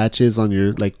doing patches on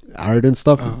your like art and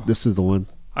stuff. Oh. This is the one.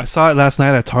 I saw it last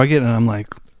night at Target, and I'm like,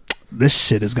 this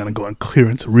shit is gonna go on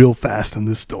clearance real fast in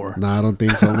this store. Nah, I don't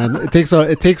think so, man. It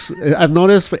takes. I've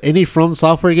noticed for any From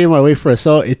Software game I wait for a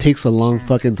sale, it takes a long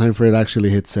fucking time for it to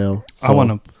actually hit sale. So, I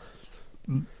want to.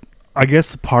 I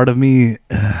guess part of me,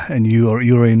 and you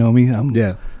already know me.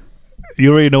 Yeah,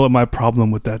 You already know what my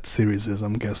problem with that series is.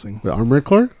 I'm guessing. the Armored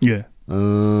Core. Yeah.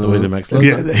 The way the mechs look.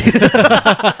 Yeah.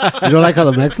 You don't like how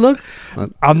the mechs look?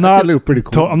 I'm They not. look pretty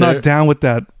cool. I'm not down with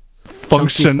that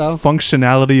style?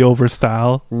 functionality over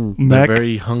style Mm. They're mech.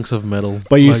 very hunks of metal.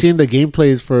 But you've like- seen the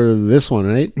gameplays for this one,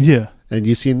 right? Yeah. And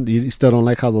you still don't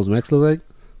like how those mechs look like?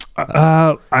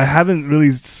 I haven't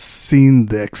really seen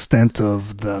the extent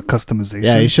of the customization.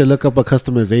 Yeah, you should look up a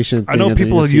customization. I know thing and then people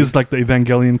you'll have see- used like the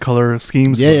Evangelion color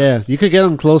schemes. Yeah, but- yeah. You could get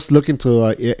them close looking to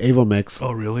Avomechs.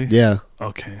 Oh, really? Yeah.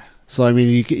 Okay. So I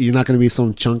mean, you're not gonna be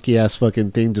some chunky ass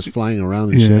fucking thing just flying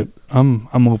around and Yeah. shit.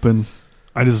 I'm open.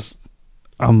 I just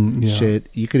yeah. Shit,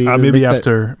 you could even Maybe make that-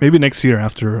 after maybe next year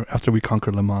after we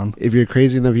conquer Le Mans. if you're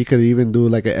crazy enough, you could even do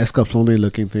like an Escaflowne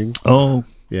looking thing. Oh,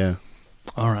 Yeah,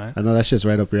 all right. I know that's just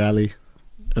right up your alley.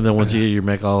 And then once you get your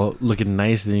mech all looking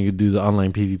nice, then you could do the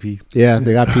online PvP. Yeah,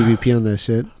 they got PvP on that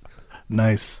shit.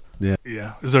 Nice. Yeah.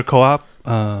 Yeah. Is there co-op?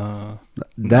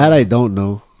 That I don't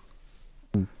know.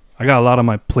 I got a lot on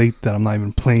my plate that I'm not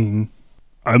even playing.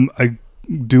 I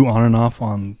do on and off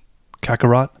on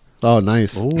Kakarot. Oh,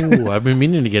 nice. Oh, I've been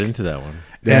meaning to get into that one.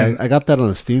 Yeah, and- I got that on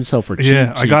a Steam sale for cheap.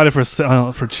 Yeah, I got it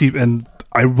for cheap, and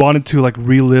I wanted to like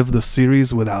relive the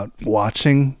series without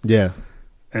watching, Yeah,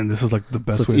 and this is like the so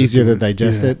best it's way. easier do to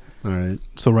digest Yeah. it. All right,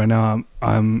 So right now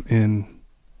I'm in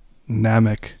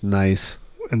Namek nice.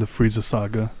 in the Frieza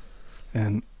saga,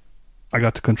 and I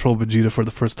got to control Vegeta for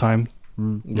the first time,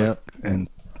 Mm. Yeah. and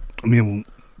I mean,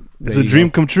 it's There a you dream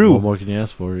go. come true. What more can you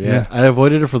ask for? Yeah. Yeah. I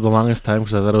avoided it for the longest time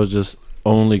because I thought it was just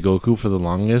only Goku for the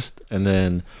longest. And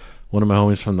then one of my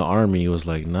homies from the army was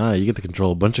like, nah, you get to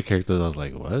control a bunch of characters. I was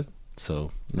like, what? So,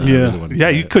 nah, I really wanted to yeah, try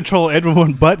you it. control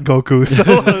everyone but Goku. So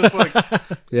it's like,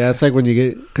 Yeah, it's like when you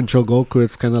get control Goku,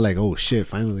 it's kind of like, oh shit,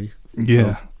 finally.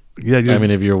 yeah, yeah. I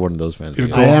mean, if you're one of those fans. You're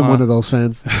I I guess. am Gohan. one of those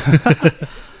fans.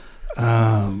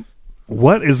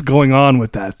 What is going on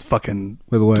with that fucking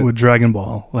With what? with Dragon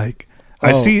Ball? Like,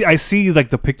 I Oh. see like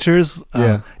the pictures.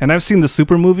 Yeah. and I've seen the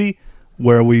Super movie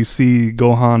where we see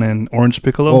Gohan and Orange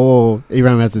Piccolo. Oh,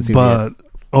 Abraham hasn't seen it yet.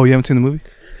 But you haven't seen the movie.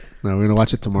 No, we're gonna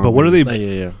watch it tomorrow. But what are they?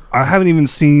 Yeah. I haven't even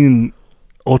seen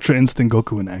Ultra Instinct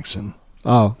Goku in action.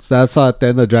 Oh, so that's at the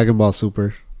end of Dragon Ball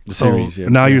Super. The So series, yeah.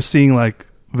 now you're seeing like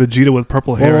Vegeta with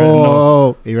purple hair.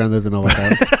 Oh, Iran doesn't know about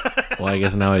that. Well, I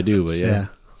guess now I do, but yeah. Yeah.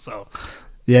 So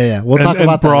Yeah. We'll talk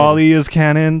about that. Brawly is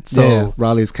canon. So Yeah,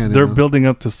 Brawly's kind of. they're building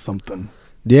up to something.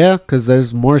 Yeah, because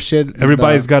there's more shit.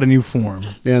 Everybody's got a new form.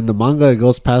 Yeah, in the manga, it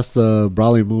goes past the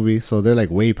Brawly movie, so they're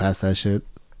like way past that shit.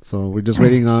 So we're just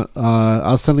waiting on. I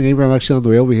was telling Abraham actually on the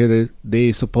way over here,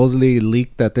 they supposedly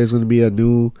leaked that there's going to be a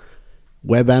new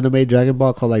web anime Dragon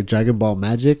Ball called like Dragon Ball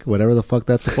Magic, whatever the fuck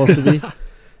that's supposed to be.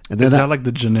 And then Is that like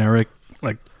the generic,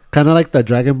 like kind of like the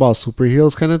Dragon Ball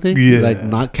superheroes kind of thing? Yeah. Like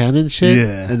not canon shit.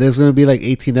 Yeah. And there's going to be like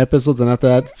 18 episodes, and after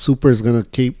that, Super is going to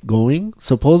keep going,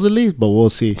 supposedly, but we'll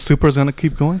see. Super's gonna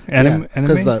keep going? Anime?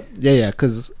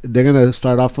 Because they're going to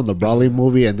start off from the Brawly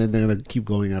movie, and then they're going to keep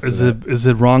going after that. Is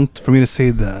it wrong for me to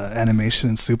say the animation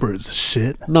in Super is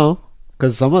shit? No,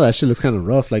 because some of that shit looks kind of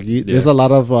rough. Like, there's a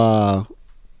lot of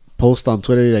posts on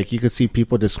Twitter. Like, you could see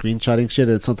people just screenshotting shit,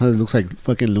 and sometimes it looks like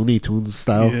fucking Looney Tunes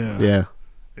style. Yeah.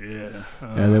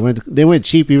 They went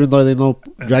cheap, even though they know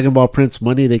Dragon Ball prints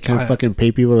money. They can't fucking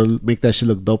pay people to make that shit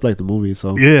look dope like the movie.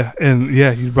 So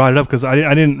you brought it up because I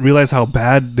didn't realize how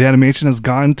bad the animation has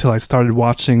gotten till I started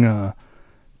watching.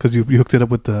 Because you hooked it up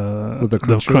with the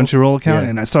Crunchyroll account,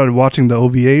 and I started watching the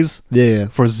OVAs. Yeah.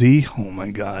 For Z. Oh my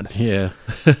god. Yeah.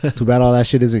 Too bad all that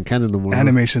shit isn't canon no more.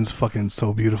 Animation's fucking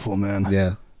so beautiful, man.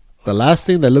 Yeah. The last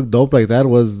thing that looked dope like that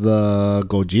was the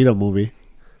Gogeta movie.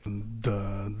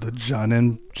 The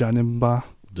Janemba.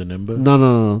 The Nimba?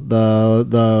 No.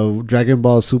 The Dragon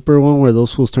Ball Super one where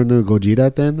those fools turned into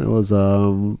Gogeta then. It was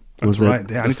That's right.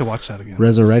 Yeah, I need to watch that again.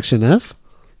 Resurrection F?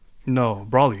 No,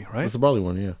 Brawly, right? That's the Brawly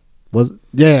one, yeah.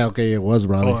 It was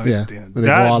Brawly. Oh, When they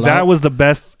go all that out. was the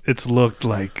best it's looked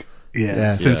like.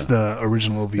 Yeah. Since the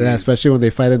original OVAs. Yeah, especially when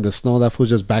they fight in the snow. That fool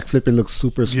just backflipping looks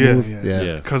super smooth.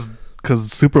 Yeah.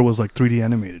 Because Super was like 3D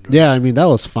animated. Right? Yeah, I mean that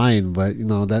was fine, but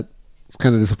it's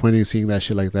kind of disappointing seeing that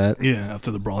shit like that. Yeah,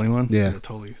 after the Brawly one. Yeah.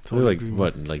 Totally. Like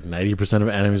what? Like 90% of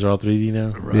animes are all 3D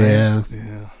now. Right. Yeah.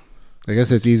 Yeah. I guess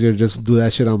it's easier to just do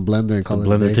that shit on Blender and call it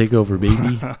Blender a day. takeover,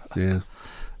 baby. Yeah.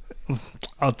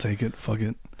 I'll take it. Fuck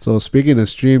it. So speaking of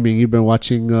streaming, you've been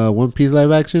watching One Piece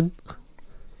live action?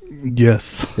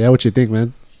 Yes. Yeah, what you think,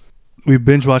 man? We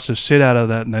binge watched the shit out of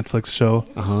that Netflix show.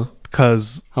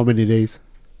 Because How many days?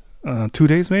 2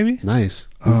 days maybe. Nice.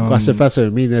 Faster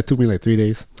than me. That took me like 3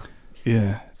 days.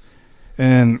 Yeah.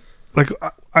 And like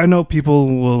I know people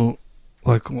will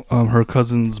like her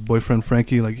cousin's boyfriend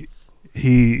Frankie, like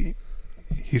he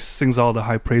sings all the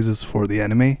high praises for the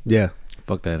anime. Yeah.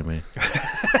 Fuck the anime.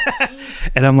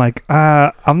 And I'm like,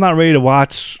 I'm not ready to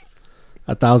watch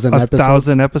 1,000 episodes.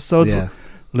 1,000 episodes. Yeah.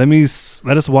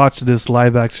 Let us watch this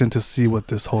live action to see what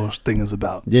this whole thing is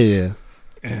about. Yeah.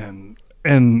 And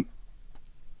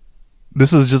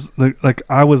this is just like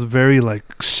I was very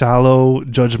like shallow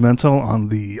judgmental on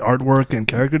the artwork and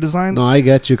character designs. No, I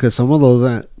get you, because some of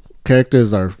those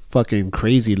characters are fucking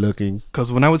crazy looking.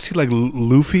 Because when I would see like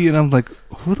Luffy, and I'm like,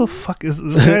 who the fuck is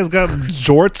this guy's got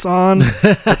jorts on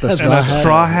and a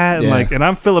straw hat, Yeah. and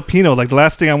I'm Filipino. Like the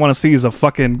last thing I want to see is a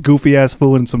fucking goofy ass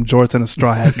fool in some jorts and a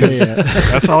straw hat. 'Cause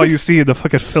that's all you see in the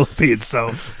fucking Philippines.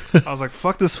 So I was like,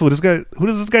 fuck this fool. This guy, who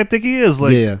does this guy think he is?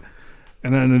 Like,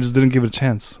 and then I just didn't give it a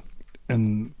chance.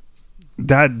 And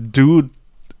that dude,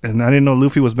 and I didn't know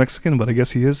Luffy was Mexican, but I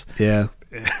guess he is. Yeah.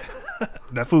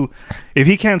 That fool, if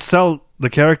he can't sell the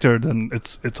character, then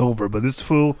it's over. But this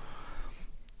fool,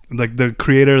 like the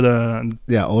creator,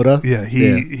 Oda.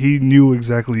 He knew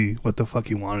exactly what the fuck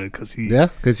he wanted because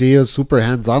he was super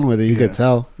hands on with it. You could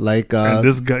tell. Like and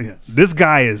this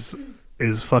guy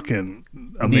is fucking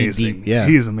amazing. Yeah,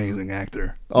 he's an amazing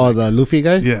actor. Oh, the Luffy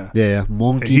guy. Yeah.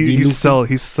 Monkey. He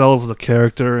sells the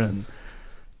character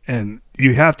and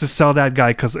you have to sell that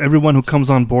guy because everyone who comes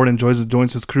on board and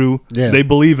joins his crew, they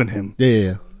believe in him.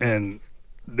 Yeah. And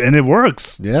it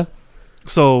works. Yeah.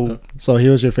 So he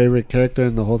was your favorite character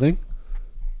in the whole thing?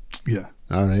 Yeah.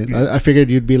 All right. I figured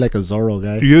you'd be like a Zoro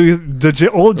guy.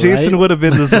 Old Jason would have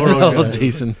been the Zoro guy. Old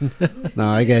Jason. No,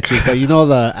 I get you. But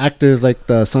the actor's like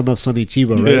the son of Sonny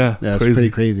Chiba, right? Yeah, it's pretty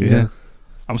crazy. Yeah.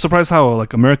 I'm surprised how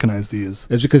like Americanized he is.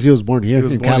 It's because he was born here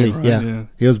in Cali. Right? Yeah.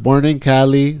 He was born in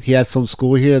Cali. He had some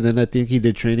school here. Then I think he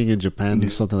did training in Japan or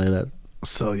something like that.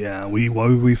 So yeah,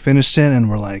 we finished it and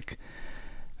we're like,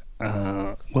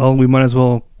 well, we might as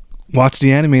well watch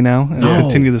the anime now and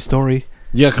continue the story.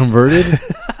 You got converted?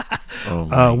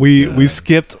 We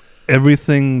skipped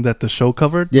everything that the show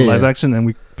covered, live action, and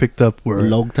we picked up where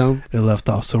Logtown it left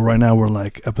off. So right now we're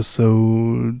like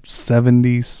episode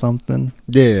 70 something.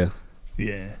 Yeah.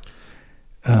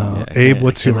 Abe,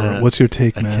 what's your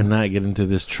take, I man? cannot get into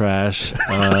this trash.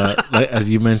 Like, as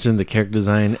you mentioned, the character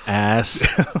design ass.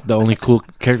 The only cool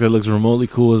character that looks remotely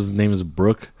cool his name is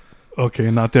Brooke. Okay,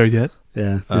 not there yet.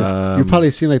 Yeah. You've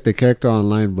probably seen like the character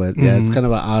online, but yeah, it's kind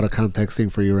of an out of context thing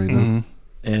for you right now.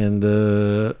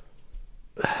 And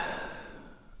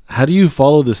how do you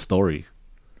follow this story?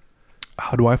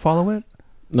 How do I follow it?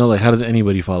 No, like, how does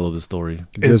anybody follow the story?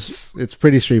 It's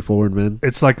pretty straightforward, man.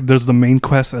 It's like there's the main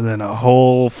quest and then a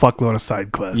whole fuckload of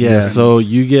side quests. Yeah, so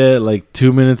you get like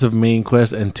 2 minutes of main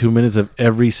quest and 2 minutes of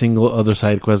every single other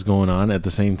side quest going on at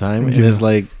the same time. And it's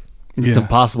like, it's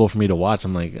impossible for me to watch.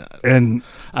 I'm like, and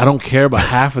I don't care about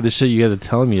half of the shit you guys are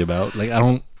telling me about. Like,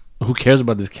 who cares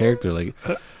about this character? Like,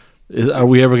 are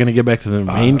we ever going to get back to the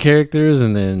main characters?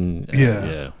 And then,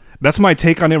 yeah. That's my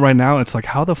take on it right now. It's like,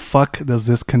 how the fuck does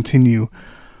this continue?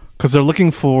 Because they're looking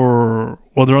for,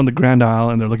 they're on the Grand Isle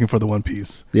and they're looking for the One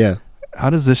Piece. Yeah. How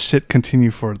does this shit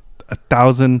continue for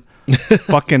 1,000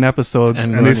 fucking episodes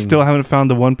and they still haven't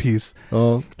found the One Piece?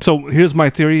 Oh. So here's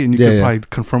my theory, and you can probably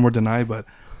confirm or deny, but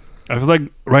I feel like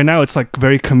right now it's like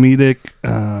very comedic,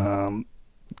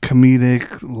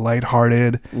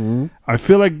 lighthearted. I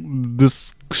feel like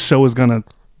this show is gonna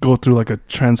go through like a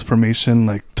transformation,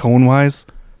 like tone-wise,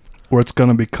 where it's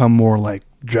gonna become more like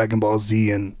Dragon Ball Z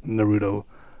and Naruto.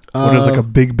 Where there's like a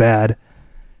big bad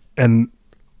and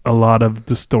a lot of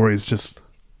the story is just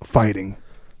fighting.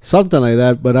 Something like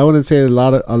that, but I wouldn't say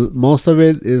most of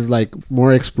it is like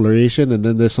more exploration, and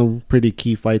then there's some pretty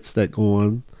key fights that go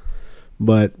on.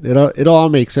 But it all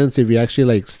makes sense if you actually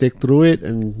like stick through it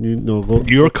and go.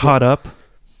 You're caught up.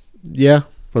 Yeah,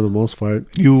 for the most part.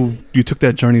 You took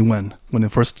that journey when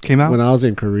it first came out? When I was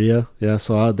in Korea, yeah.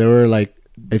 So there were like,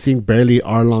 I think barely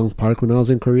Arlong Park when I was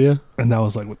in Korea. And that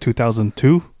was like, what,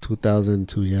 2002?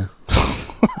 2002, yeah.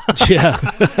 Yeah.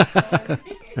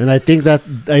 And I think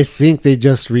they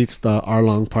just reached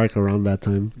Arlong Park around that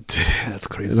time. That's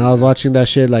crazy. And I was watching that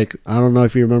shit, like, I don't know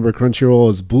if you remember, Crunchyroll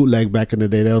was bootleg back in the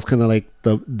day. That was kind of like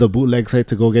the bootleg site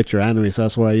to go get your anime. So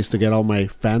that's where I used to get all my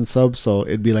fan subs. So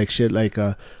it'd be like shit like,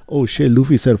 oh shit,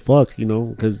 Luffy said fuck,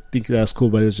 because I think that's cool,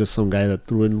 but it's just some guy that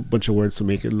threw in a bunch of words to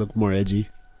make it look more edgy.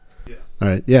 All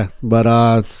right, yeah, but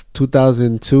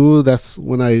 2002, that's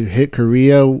when I hit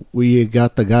Korea. We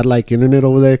got the godlike internet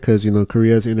over there because,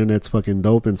 Korea's internet's fucking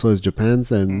dope, and so is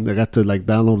Japan's, and I got to, like,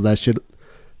 download that shit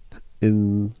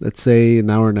in, let's say,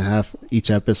 an hour and a half each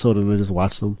episode, and I just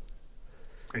watched them.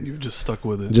 And you just stuck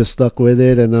with it. Just stuck with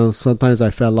it, and sometimes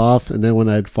I fell off, and then when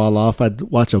I'd fall off, I'd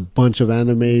watch a bunch of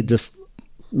anime, just,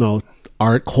 whole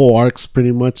arcs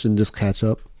pretty much, and just catch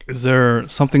up. Is there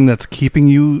something that's keeping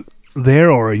you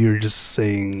there, or you're just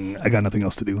saying I got nothing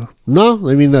else to do? No,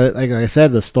 I mean, like I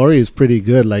said, the story is pretty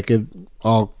good. Like, it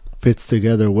all fits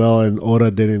together well, and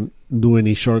Oda didn't do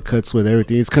any shortcuts with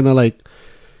everything. It's kind of like,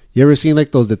 you ever seen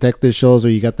like those detective shows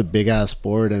where you got the big ass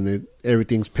board and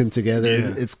everything's pinned together?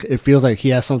 Yeah. It feels like he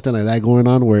has something like that going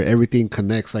on where everything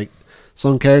connects. Like,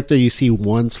 some character you see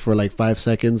once for like 5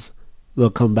 seconds, they'll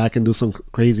come back and do some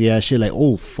crazy ass shit like,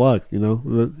 oh fuck,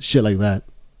 shit like that.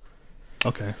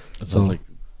 Okay,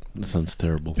 That sounds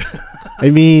terrible. I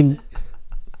mean,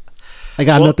 I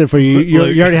got nothing for you.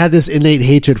 You already had this innate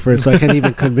hatred for it, so I can't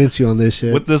even convince you on this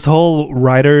shit. With this whole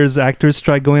writers, actors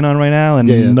strike going on right now,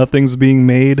 and nothing's being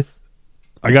made,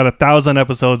 I got 1,000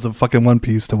 episodes of fucking One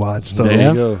Piece to watch. So. There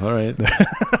you go. All right.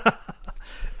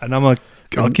 And I'll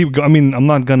keep going. I mean, I'm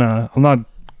not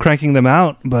cranking them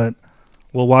out, but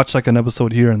we'll watch like an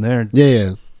episode here and there.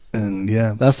 Yeah. And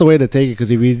that's the way to take it,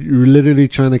 because if you're literally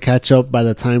trying to catch up by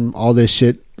the time all this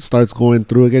shit starts going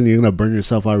through again, you're gonna burn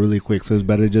yourself out really quick. So it's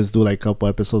better just do like a couple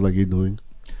episodes like you're doing.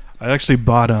 I actually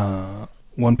bought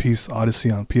One Piece Odyssey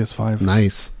on PS5.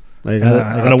 Nice. I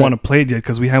don't want to play it yet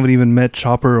because we haven't even met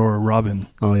Chopper or Robin.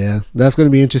 Oh yeah, that's gonna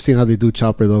be interesting how they do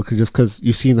Chopper though, just because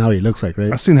you've seen how he looks like,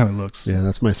 right? I've seen how he looks. Yeah,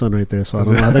 that's my son right there. So I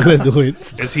don't know how they're gonna do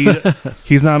it. Is he?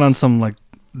 He's not on some like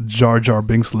Jar Jar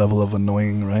Binks level of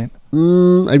annoying, right?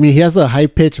 I mean, he has a high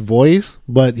pitched voice,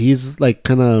 but he's like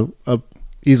kind of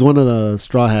he's one of the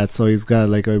Straw Hats, so he's got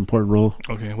like an important role.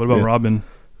 Okay, what about Robin?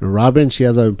 Robin, she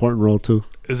has an important role too.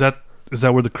 Is that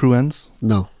where the crew ends?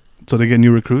 No. So they get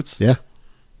new recruits? Yeah.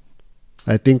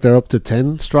 I think they're up to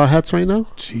 10 Straw Hats right now.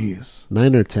 Jeez.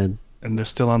 9 or 10. And they're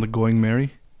still on the Going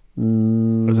Merry?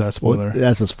 Or is that a spoiler? Well,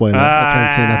 that's a spoiler. I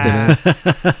can't say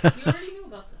nothing. You already knew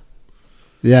about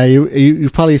that. Yeah,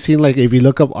 you've probably seen, like, if you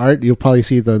look up art, you'll probably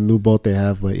see the new boat they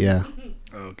have, but yeah.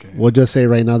 Okay. We'll just say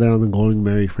right now they're on the Going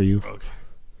Merry for you. Okay.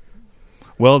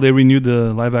 Well, they renewed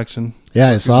the live action. Yeah,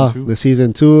 I saw the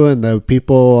season 2, and the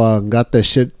people got the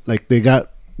shit, like, they got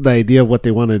the idea of what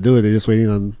they want to do. They're just waiting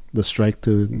on the strike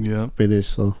to finish.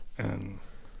 So, and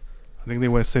I think they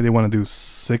want to say they want to do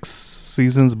 6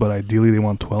 seasons, but ideally they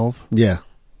want 12. Yeah.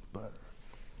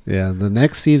 Yeah, the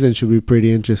next season should be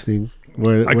pretty interesting.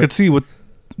 I could see what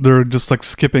they're just like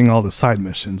skipping all the side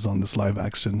missions on this live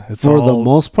action. It's for all, the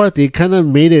most part, they kind of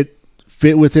made it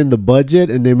fit within the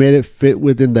budget, and they made it fit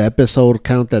within the episode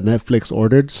count that Netflix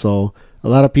ordered. So a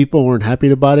lot of people weren't happy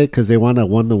about it because they want a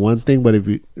 1-to-1 thing. But if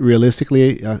you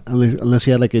realistically, unless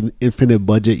you had like an infinite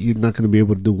budget, you're not going to be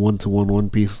able to do 1-to-1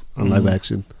 One Piece on live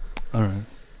action. All right.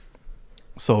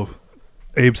 So,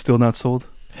 Abe's still not sold?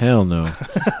 Hell no.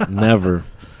 Never.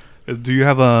 Do you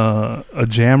have a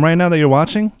jam right now that you're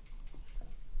watching?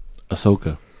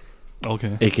 Ahsoka.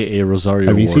 Okay. AKA Rosario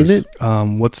Have you Wars. seen it?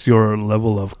 What's your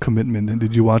level of commitment? And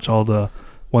did you watch all the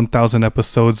 1,000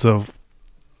 episodes of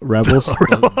Rebels?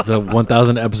 The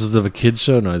 1,000 episodes of a kid's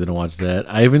show? No, I didn't watch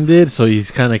that. Ivan did, so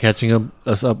he's kind of catching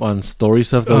us up on story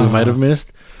stuff that we might have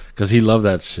missed because he loved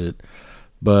that shit.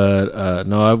 But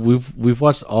no, we've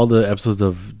watched all the episodes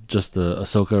of just the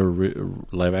Ahsoka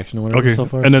live action or whatever so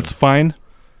far. And it's fine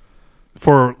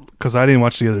because I didn't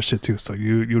watch the other shit too. So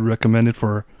you'd recommend it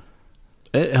for?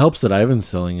 It helps that Ivan's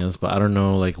selling us, but I don't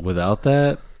know, like without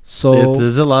that, So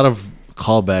there's a lot of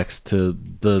callbacks to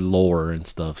the lore and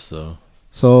stuff. So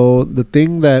the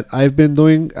thing that I've been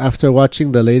doing after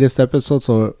watching the latest episode,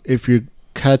 so if you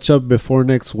catch up before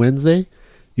next Wednesday,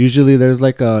 usually there's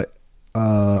like a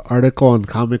article on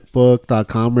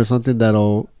comicbook.com or something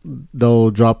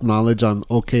they'll drop knowledge on,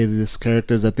 okay, these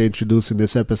characters that they introduced in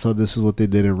this episode, this is what they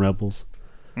did in Rebels.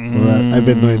 So I've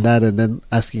been doing that and then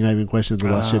asking Ivan questions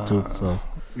about shit too. So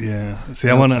yeah, see,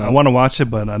 I want to watch it,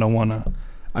 but I don't want to.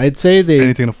 I'd say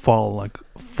anything to fall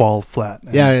flat.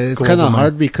 Yeah, it's kind of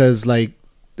hard because like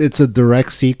it's a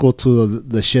direct sequel to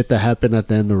the shit that happened at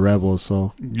the end of Rebels.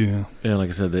 So yeah, like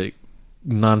I said, they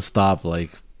nonstop,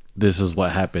 like this is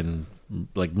what happened,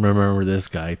 like remember this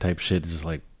guy type shit. It's just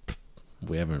like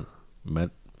we haven't met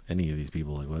any of these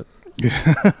people. Like what?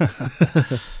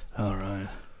 All right.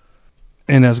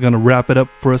 And that's going to wrap it up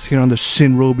for us here on the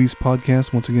Shinrobi's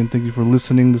podcast. Once again, thank you for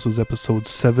listening. This was episode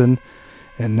 7.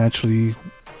 And naturally,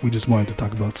 we just wanted to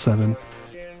talk about 7.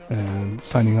 And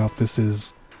signing off, this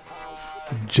is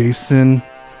Jason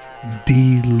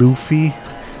D. Luffy.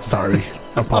 Sorry.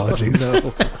 Apologies.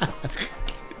 no.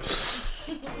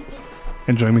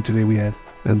 And joining me today, we had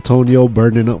Antonio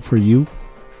burning up for you.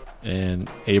 And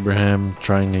Abraham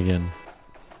trying again.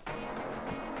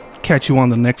 catch you on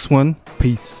the next one.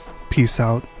 Peace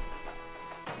out.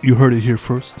 You heard it here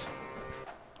first.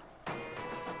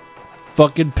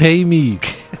 Fucking pay me.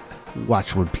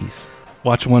 Watch One Piece.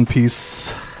 Watch One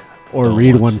Piece. Or Don't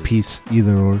read watch One it. Piece,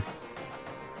 either or.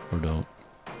 Or don't.